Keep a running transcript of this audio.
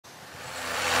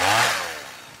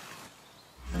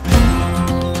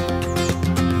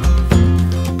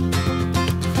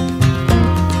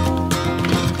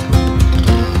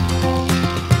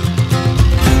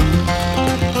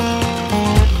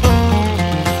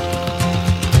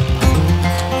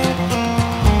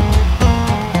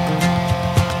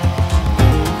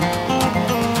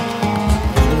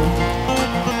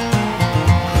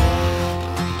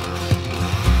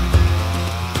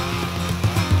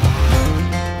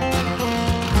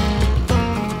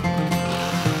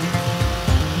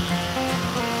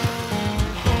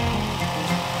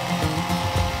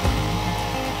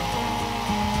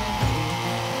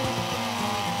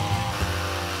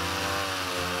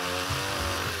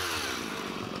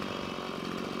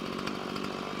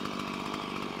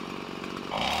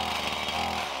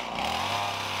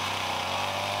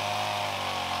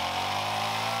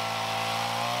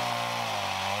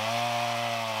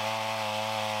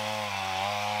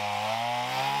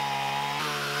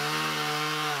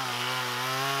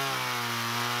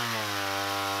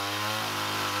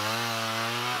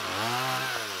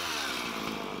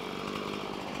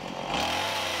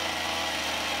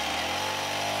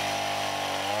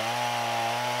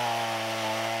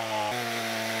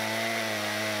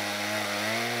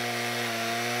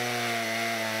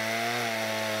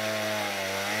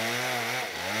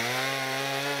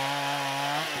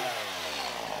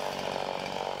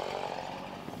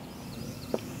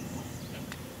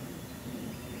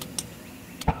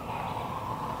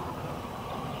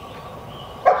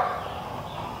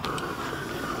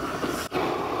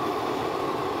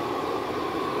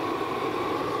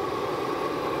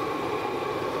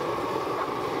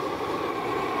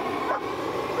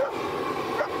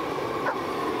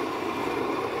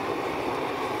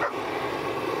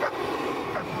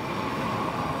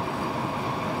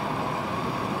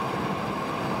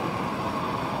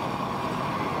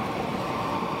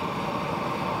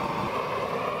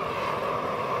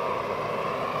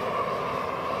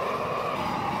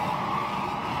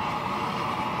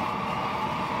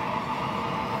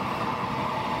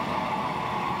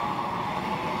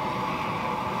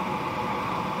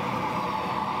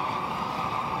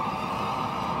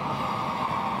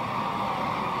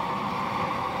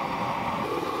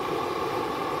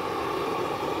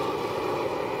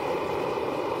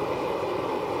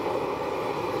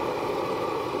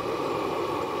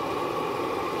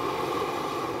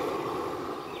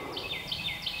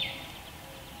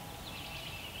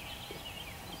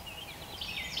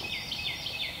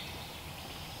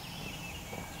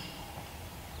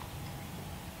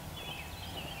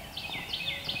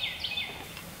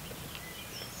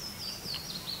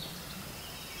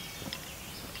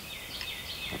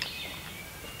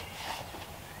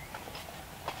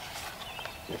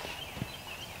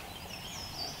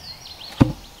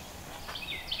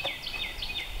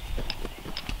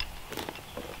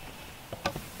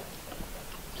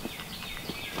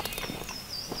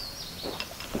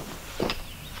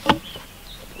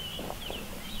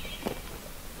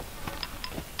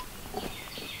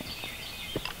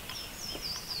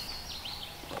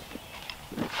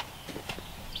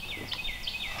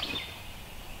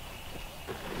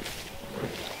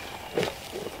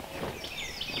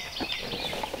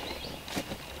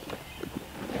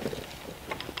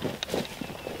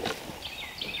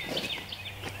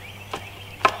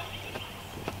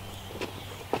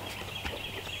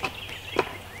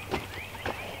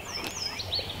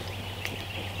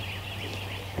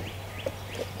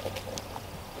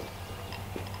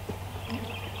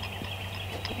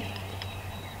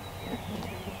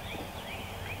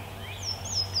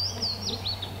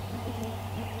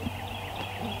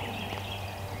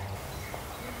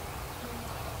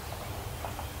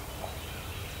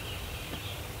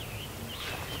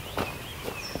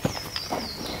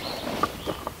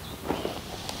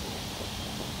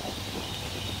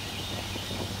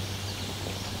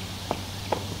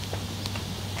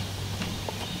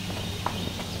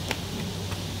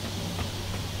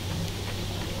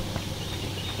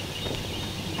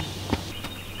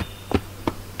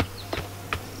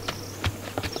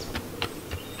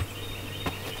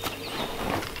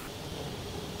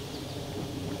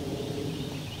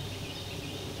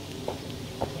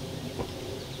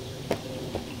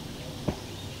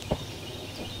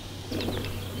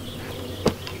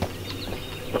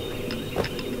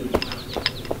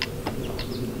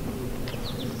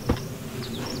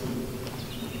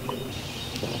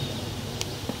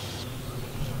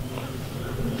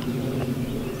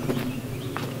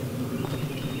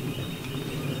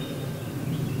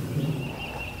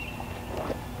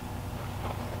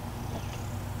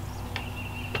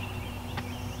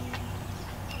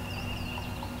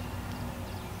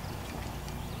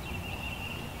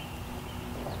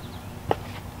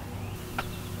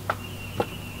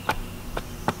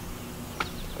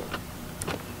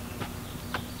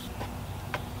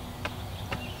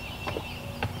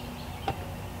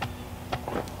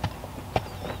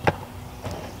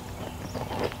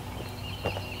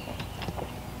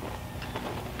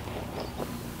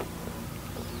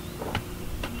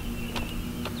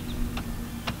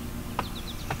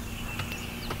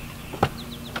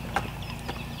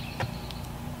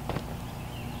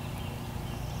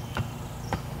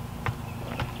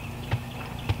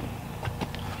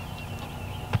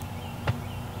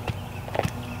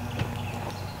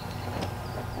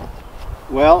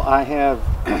Well, I have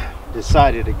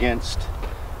decided against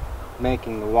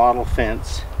making the wattle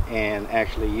fence and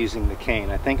actually using the cane.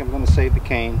 I think I'm going to save the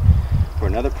cane for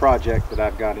another project that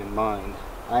I've got in mind.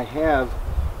 I have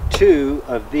two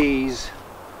of these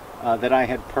that I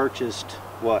had purchased,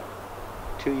 what,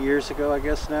 2 years ago, I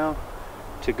guess now,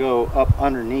 to go up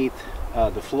underneath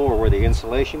the floor where the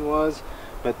insulation was,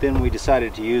 but then we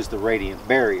decided to use the radiant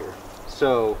barrier.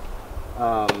 So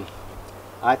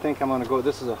I think I'm going to go,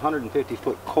 this is a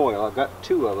 150-foot coil. I've got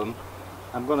two of them.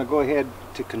 I'm going to go ahead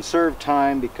to conserve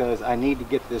time because I need to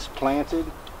get this planted.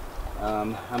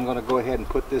 I'm going to go ahead and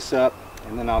put this up,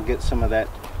 and then I'll get some of that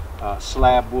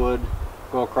slab wood,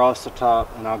 go across the top,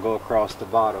 and I'll go across the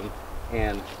bottom,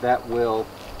 and that will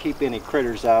keep any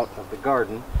critters out of the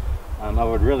garden. I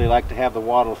would really like to have the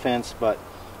wattle fence, but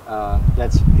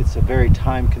it's a very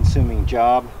time-consuming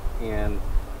job, and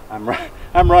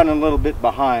I'm running a little bit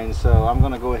behind, so I'm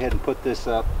going to go ahead and put this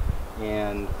up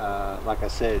and, like I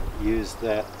said, use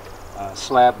that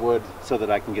slab wood so that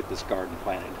I can get this garden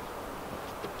planted.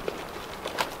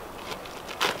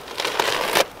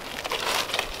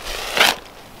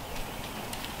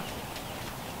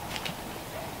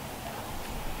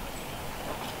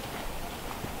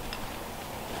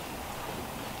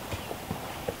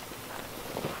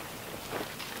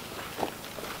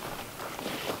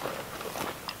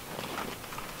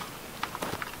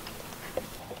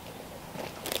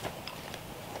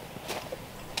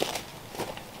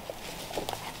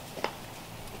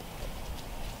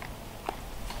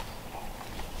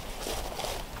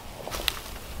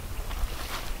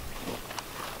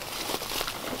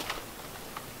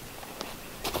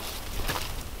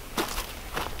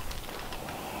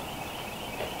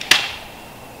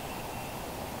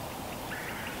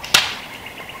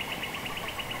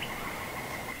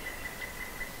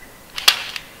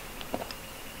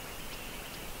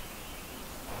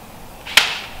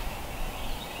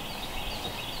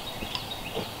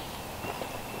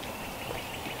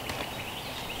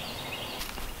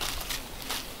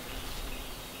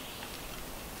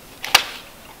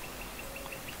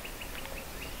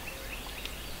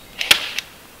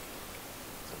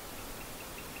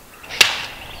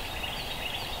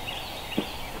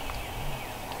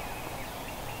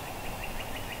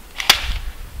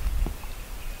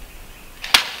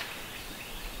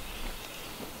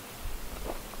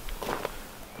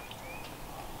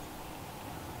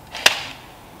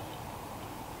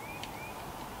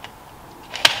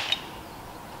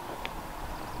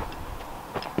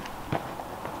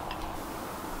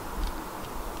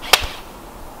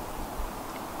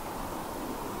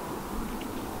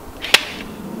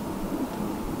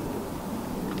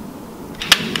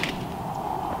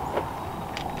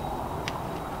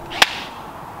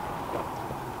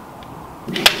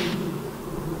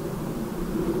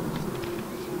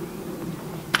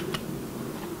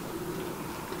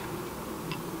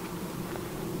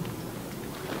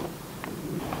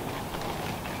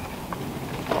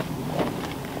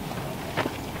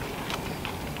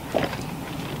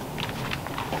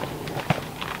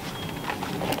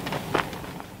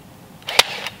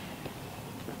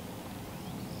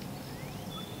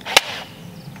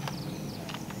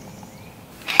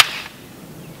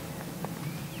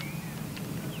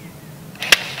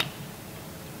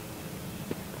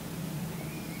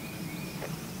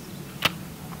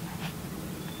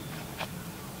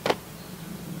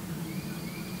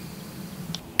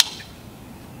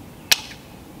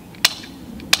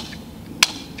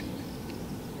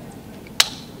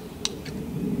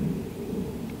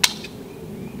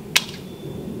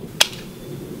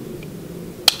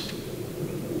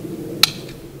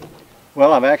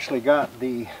 Well, I've actually got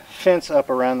the fence up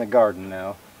around the garden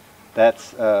now.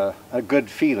 That's a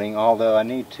good feeling, although I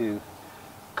need to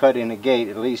cut in a gate.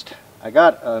 At least I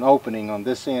got an opening on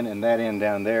this end and that end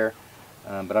down there,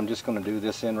 but I'm just going to do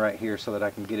this end right here so that I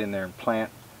can get in there and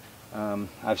plant.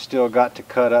 I've still got to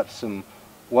cut up some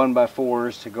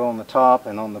 1x4s to go on the top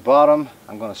and on the bottom.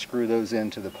 I'm going to screw those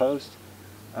into the post.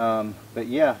 But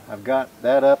yeah, I've got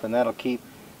that up, and that'll keep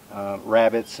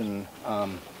rabbits and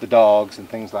the dogs and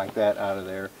things like that out of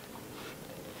there.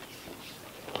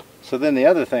 So then the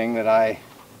other thing that I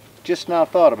just now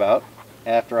thought about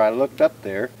after I looked up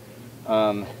there,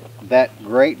 that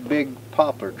great big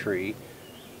poplar tree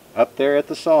up there at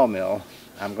the sawmill,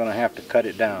 I'm going to have to cut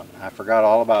it down. I forgot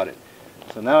all about it.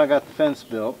 So now I got the fence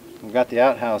built, I've got the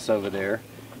outhouse over there,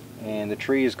 and the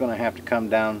tree is going to have to come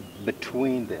down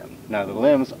between them. Now the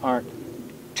limbs aren't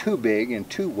too big and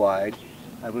too wide.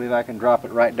 I believe I can drop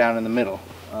it right down in the middle,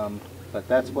 but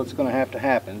that's what's going to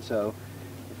happen. So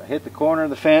if I hit the corner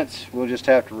of the fence, we'll just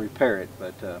have to repair it.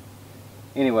 But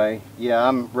anyway, yeah,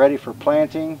 I'm ready for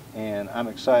planting, and I'm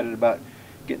excited about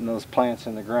getting those plants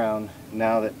in the ground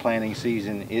now that planting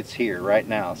season, it's here right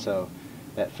now. So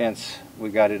that fence, we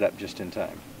got it up just in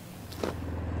time.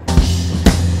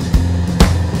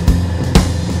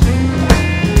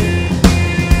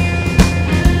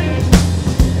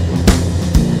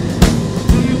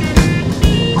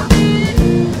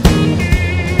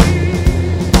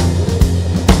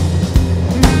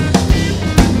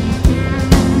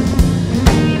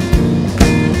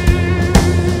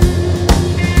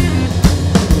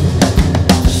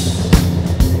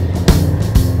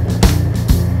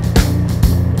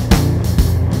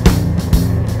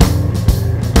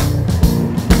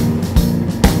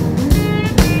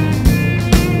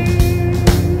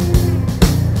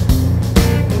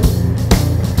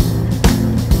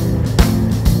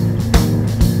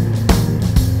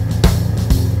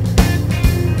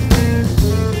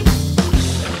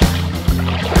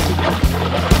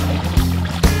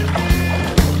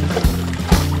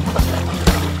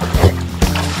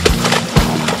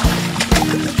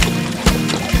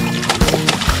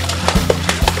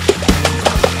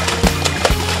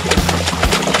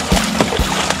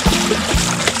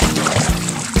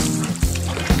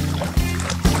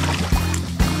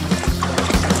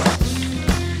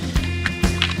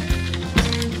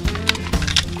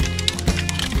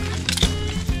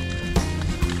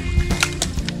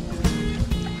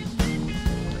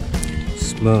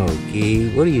 Smoky,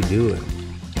 what are you doing?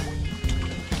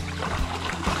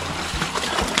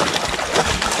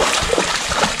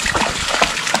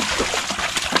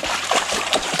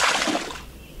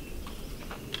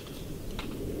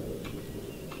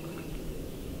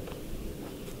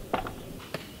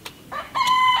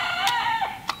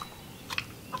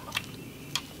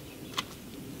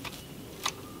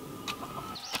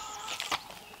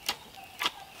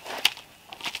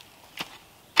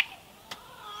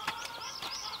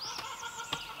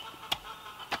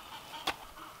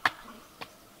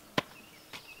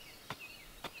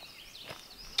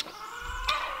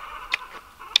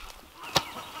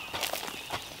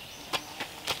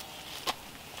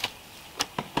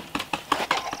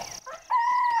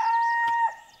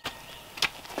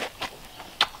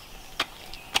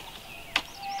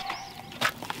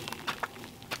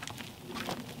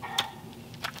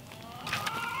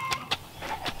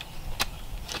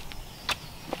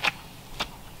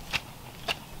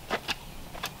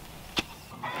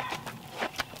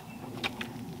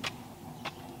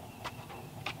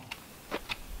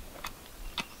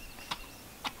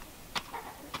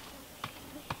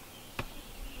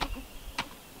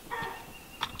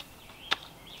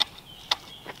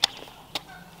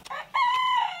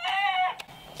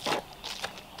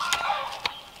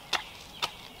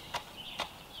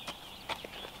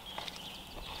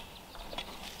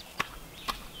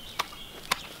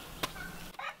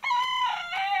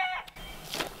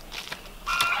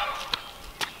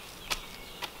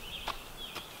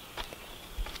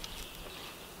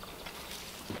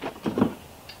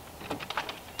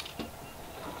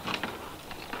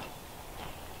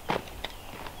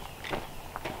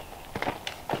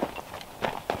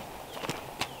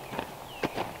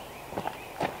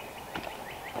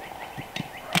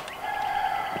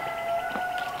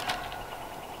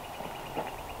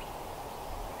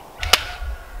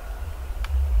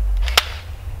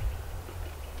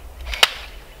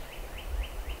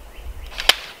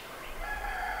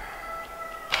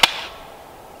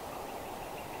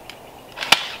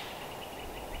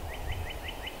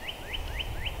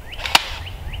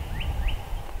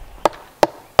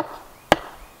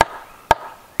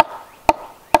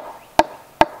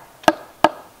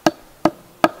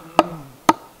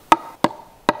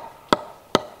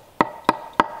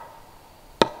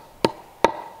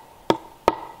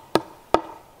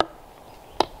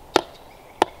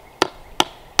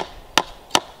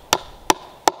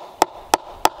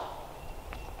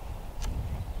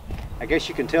 I guess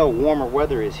you can tell warmer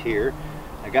weather is here.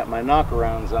 I got my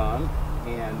knockarounds on,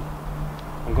 and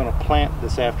I'm going to plant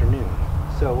this afternoon.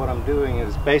 So what I'm doing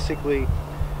is basically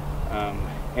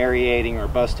aerating or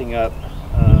busting up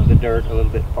the dirt a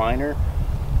little bit finer,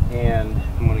 and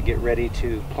I'm going to get ready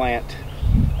to plant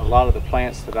a lot of the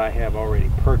plants that I have already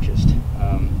purchased.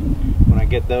 When I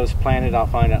get those planted, I'll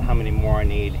find out how many more I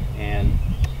need, and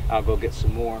I'll go get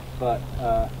some more. But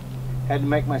had to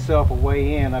make myself a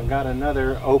way in. I've got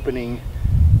another opening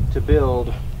to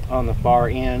build on the far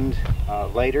end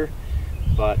later,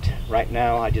 but right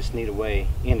now I just need a way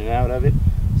in and out of it.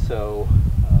 So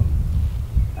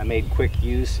I made quick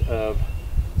use of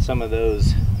some of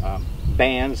those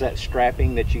bands, that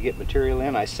strapping that you get material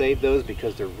in. I saved those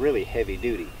because they're really heavy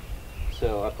duty.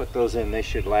 So I put those in, they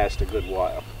should last a good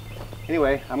while.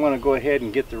 Anyway, I'm going to go ahead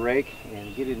and get the rake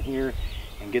and get in here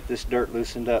and get this dirt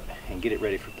loosened up and get it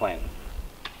ready for planting.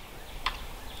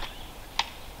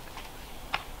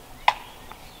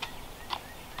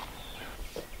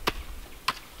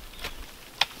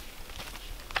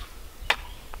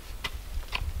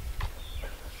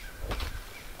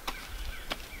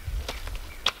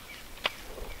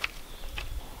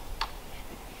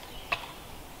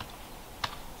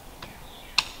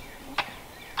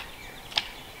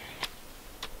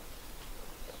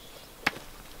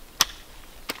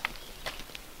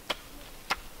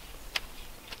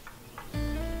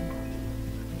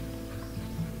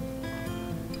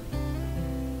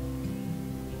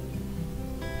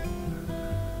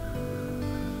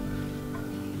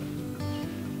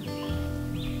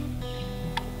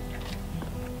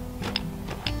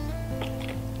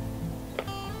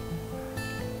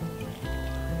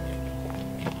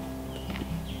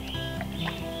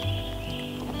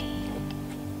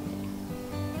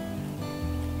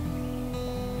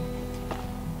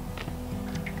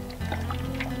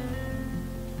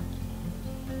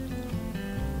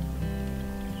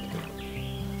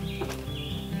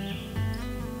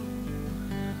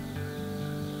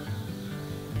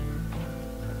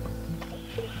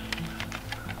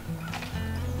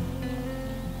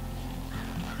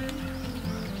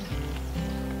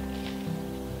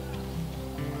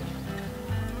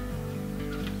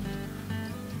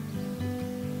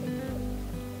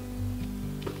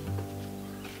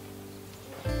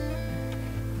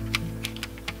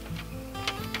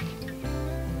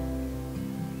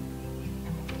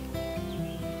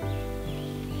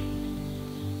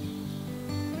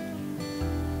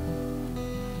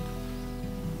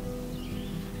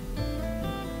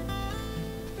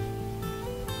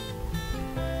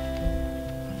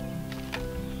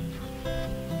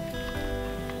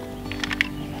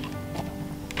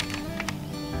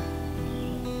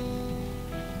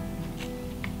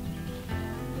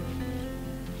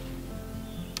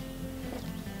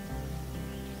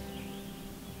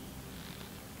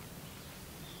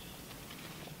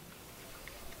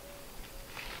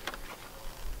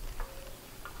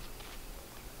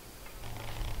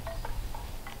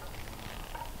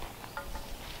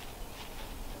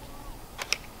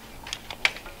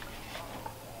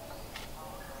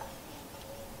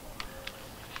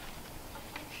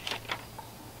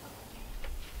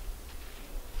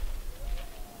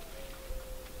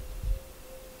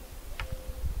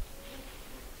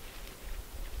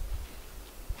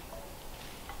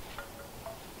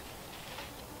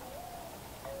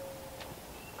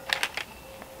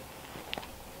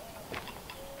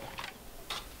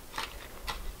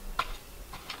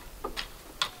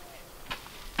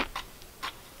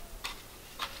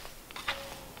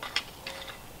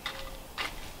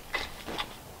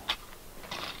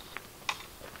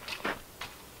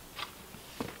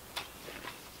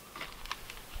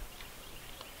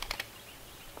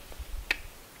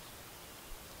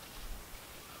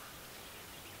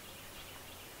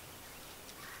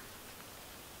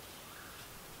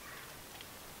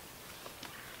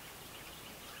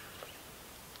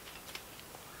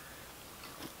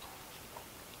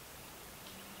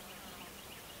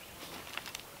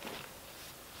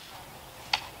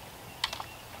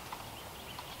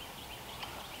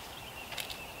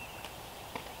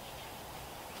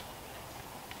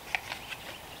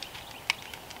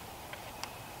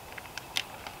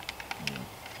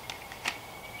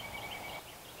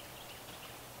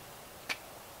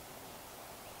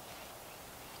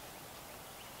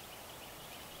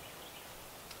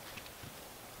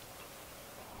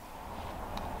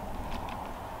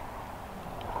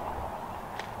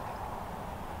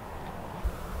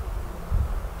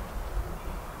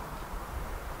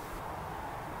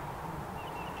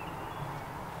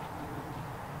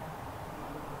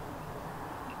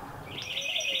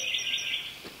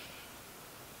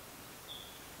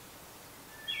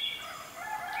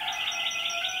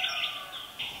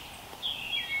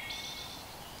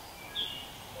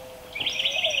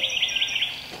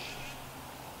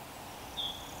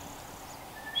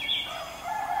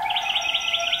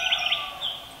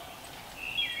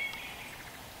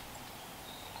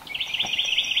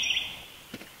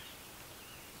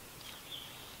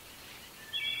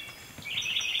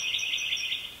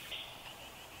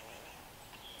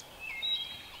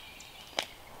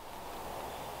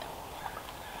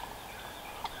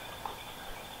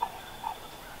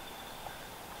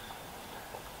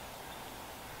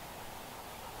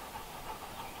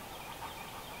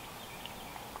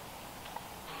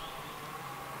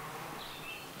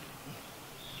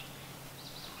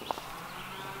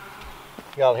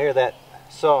 Y'all hear that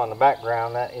saw in the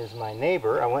background, that is my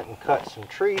neighbor. I went and cut some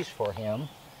trees for him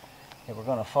that were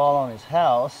going to fall on his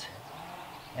house,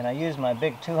 and I used my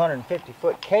big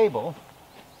 250-foot cable,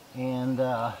 and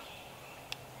the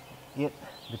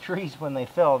trees, when they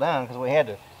fell down, because we had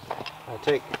to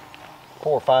take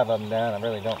 4 or 5 of them down, I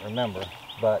really don't remember,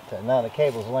 but now the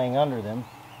cable's laying under them,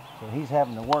 so he's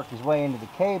having to work his way into the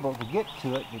cable to get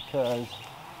to it, because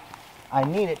I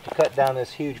need it to cut down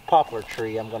this huge poplar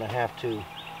tree. I'm going to have to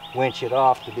winch it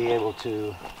off to be able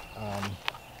to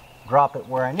drop it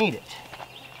where I need it.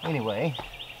 Anyway,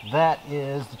 that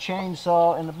is the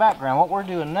chainsaw in the background. What we're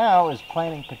doing now is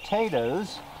planting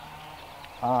potatoes,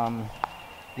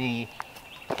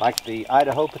 like the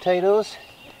Idaho potatoes.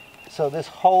 So this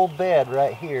whole bed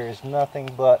right here is nothing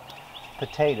but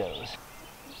potatoes.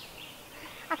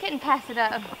 I couldn't pass it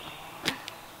up.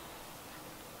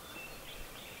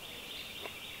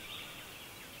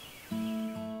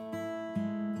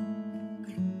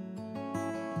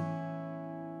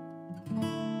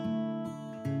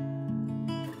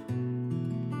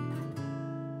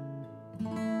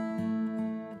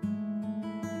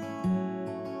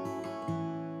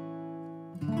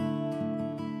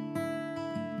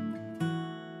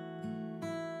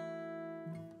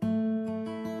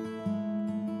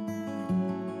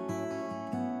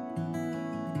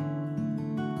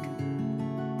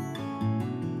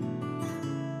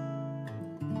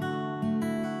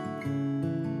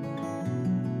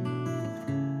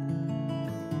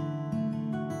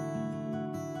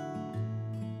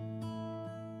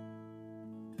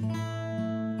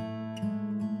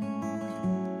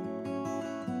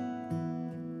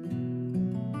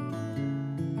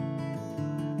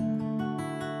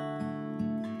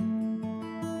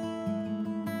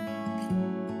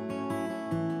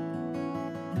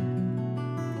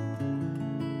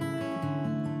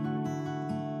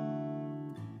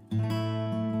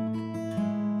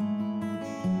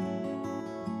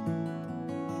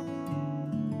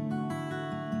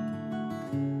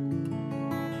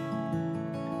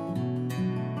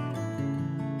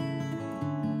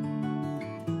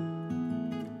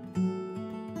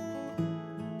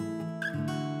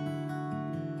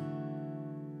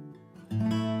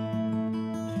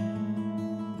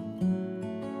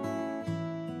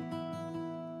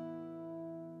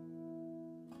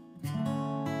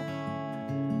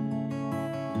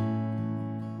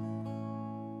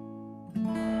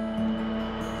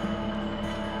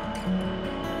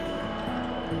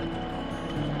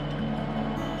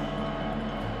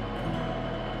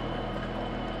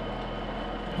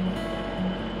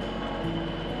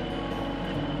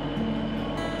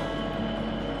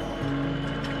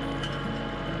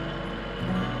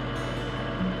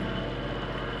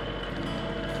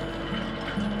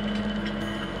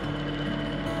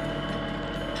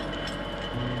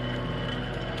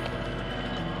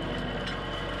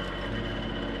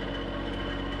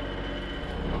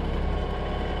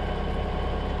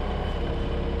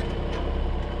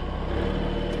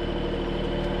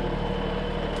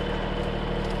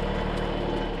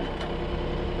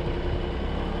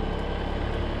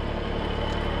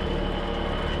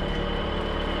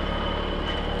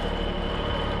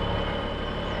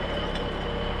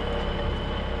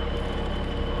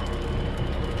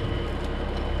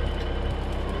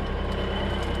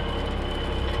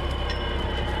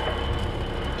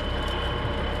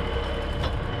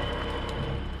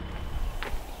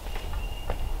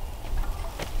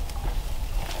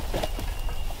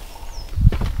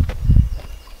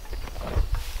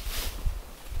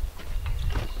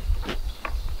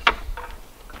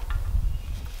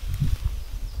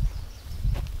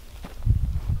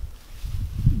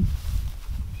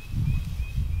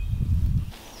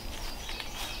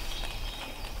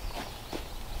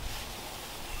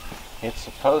 It's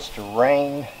supposed to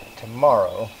rain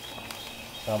tomorrow,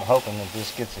 so I'm hoping that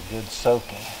this gets a good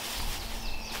soaking.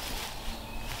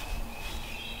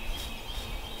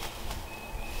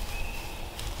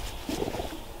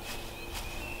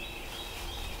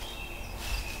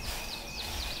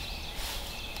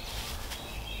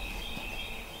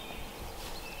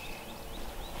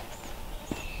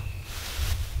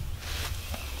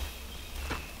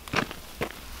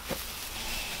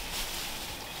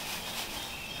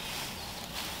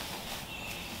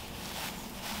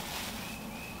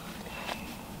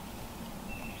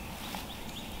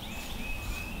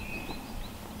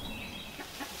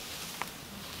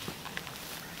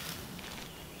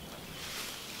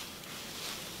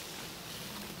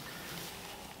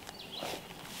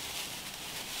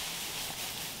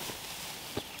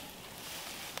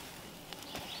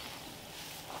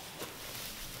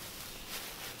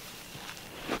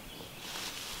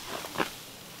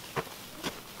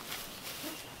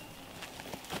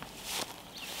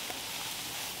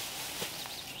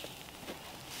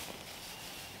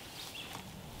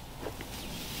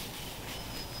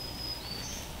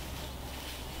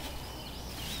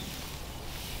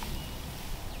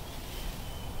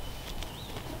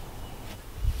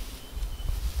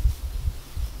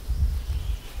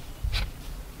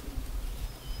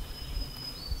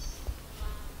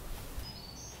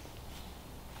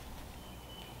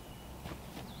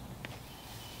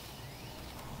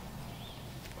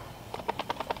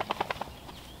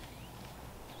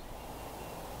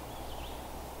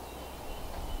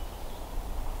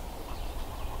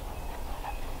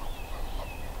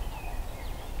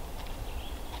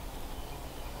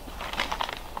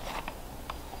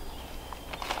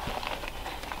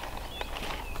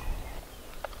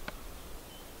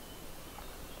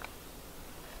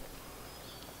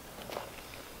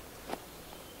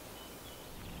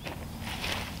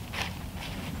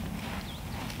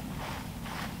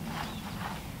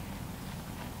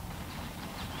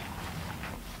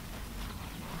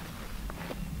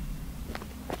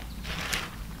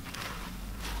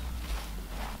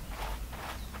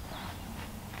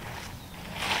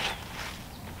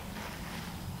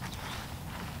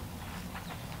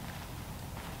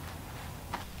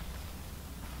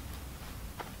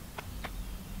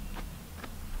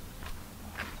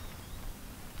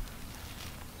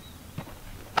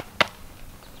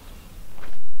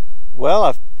 Well,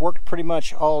 I've worked pretty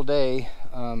much all day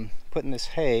putting this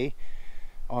hay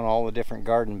on all the different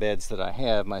garden beds that I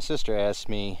have. My sister asked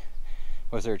me,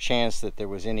 was there a chance that there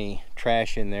was any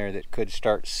trash in there that could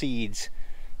start seeds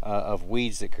of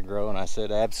weeds that could grow? And I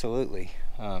said absolutely.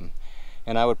 And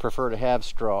I would prefer to have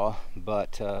straw,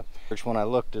 but when I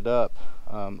looked it up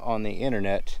on the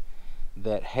internet,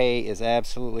 that hay is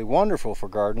absolutely wonderful for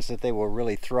gardens, that they will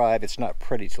really thrive. It's not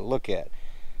pretty to look at,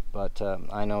 but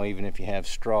I know even if you have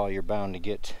straw, you're bound to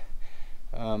get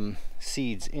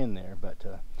seeds in there.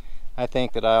 But I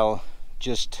think that I'll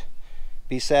just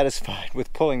be satisfied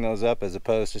with pulling those up as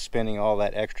opposed to spending all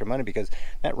that extra money, because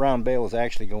that round bale is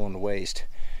actually going to waste.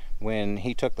 When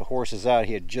he took the horses out,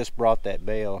 he had just brought that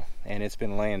bale, and it's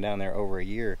been laying down there over a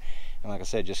year, and like I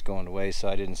said, just going to waste. So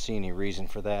I didn't see any reason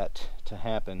for that to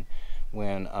happen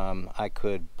when I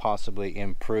could possibly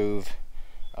improve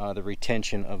the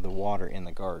retention of the water in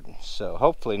the garden. So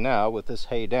hopefully now with this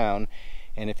hay down,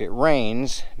 and if it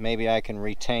rains, maybe I can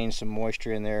retain some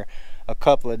moisture in there a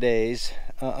couple of days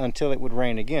until it would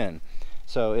rain again.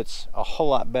 So it's a whole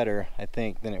lot better, I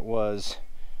think, than it was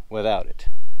without it.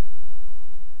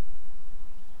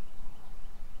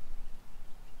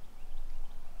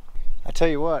 I tell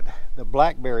you what, the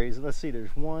blackberries, let's see,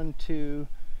 there's 1, 2,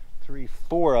 3,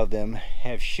 4 of them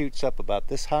have shoots up about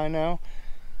this high now.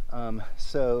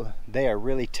 So they are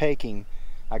really taking.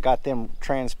 I got them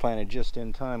transplanted just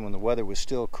in time when the weather was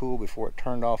still cool before it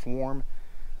turned off warm.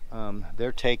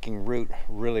 They're taking root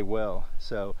really well.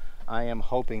 So I am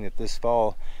hoping that this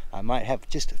fall I might have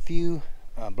just a few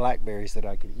blackberries that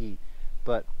I could eat.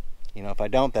 But you know, if I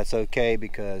don't, that's okay,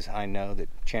 because I know that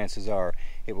chances are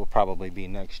it will probably be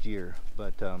next year.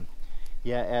 But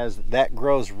yeah, as that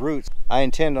grows roots, I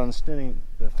intend on extending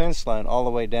the fence line all the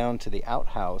way down to the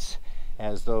outhouse.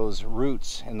 As those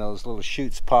roots and those little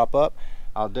shoots pop up,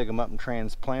 I'll dig them up and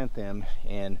transplant them,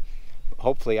 and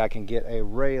hopefully I can get a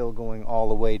rail going all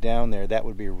the way down there. That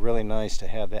would be really nice to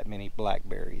have that many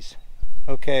blackberries.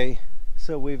 Okay,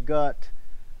 so we've got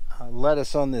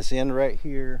lettuce on this end right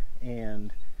here,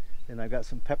 and then I've got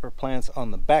some pepper plants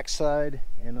on the back side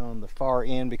and on the far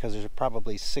end, because there's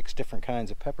probably 6 different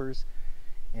kinds of peppers.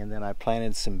 And then I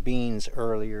planted some beans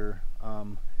earlier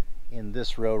in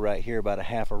this row right here, about a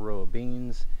half a row of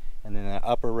beans. And then the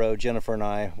upper row, Jennifer and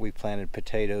I, we planted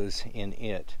potatoes in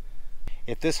it.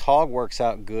 If this hog works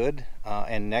out good,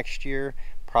 and next year,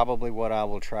 probably what I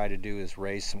will try to do is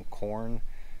raise some corn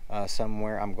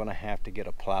somewhere. I'm going to have to get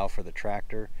a plow for the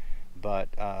tractor. But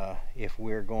if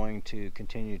we're going to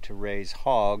continue to raise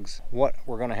hogs, what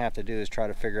we're going to have to do is try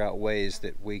to figure out ways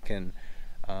that we can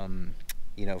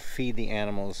you know, feed the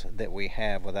animals that we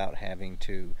have without having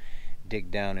to dig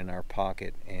down in our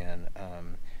pocket and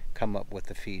come up with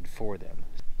the feed for them.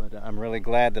 But I'm really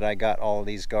glad that I got all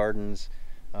these gardens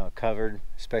covered,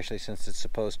 especially since it's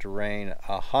supposed to rain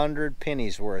 100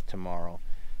 pennies worth tomorrow.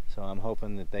 So I'm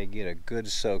hoping that they get a good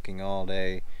soaking all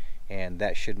day, and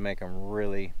that should make them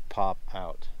really pop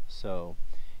out. So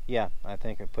yeah, I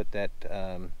think I put that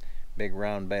big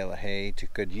round bale of hay to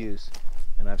good use,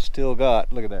 and I've still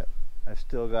got, look at that, I've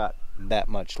still got that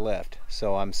much left.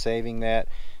 So I'm saving that,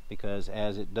 because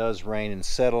as it does rain and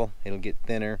settle, it'll get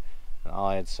thinner, and I'll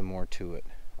add some more to it.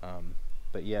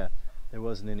 But yeah, there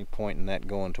wasn't any point in that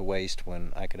going to waste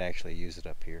when I could actually use it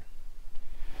up here.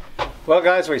 Well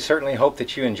guys, we certainly hope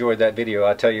that you enjoyed that video.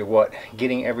 I tell you what,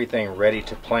 getting everything ready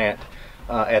to plant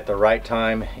at the right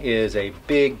time is a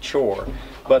big chore,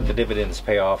 but the dividends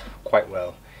pay off quite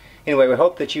well. Anyway, we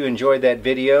hope that you enjoyed that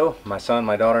video. My son,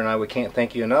 my daughter, and I, we can't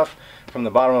thank you enough from the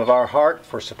bottom of our heart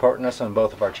for supporting us on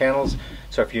both of our channels.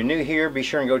 So if you're new here, be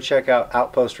sure and go check out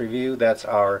Outpost Review. That's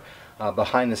our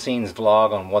behind the scenes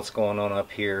vlog on what's going on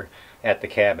up here at the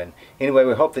cabin. Anyway,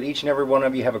 we hope that each and every one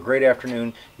of you have a great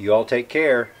afternoon. You all take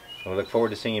care. We look forward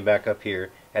to seeing you back up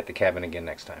here at the cabin again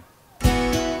next time.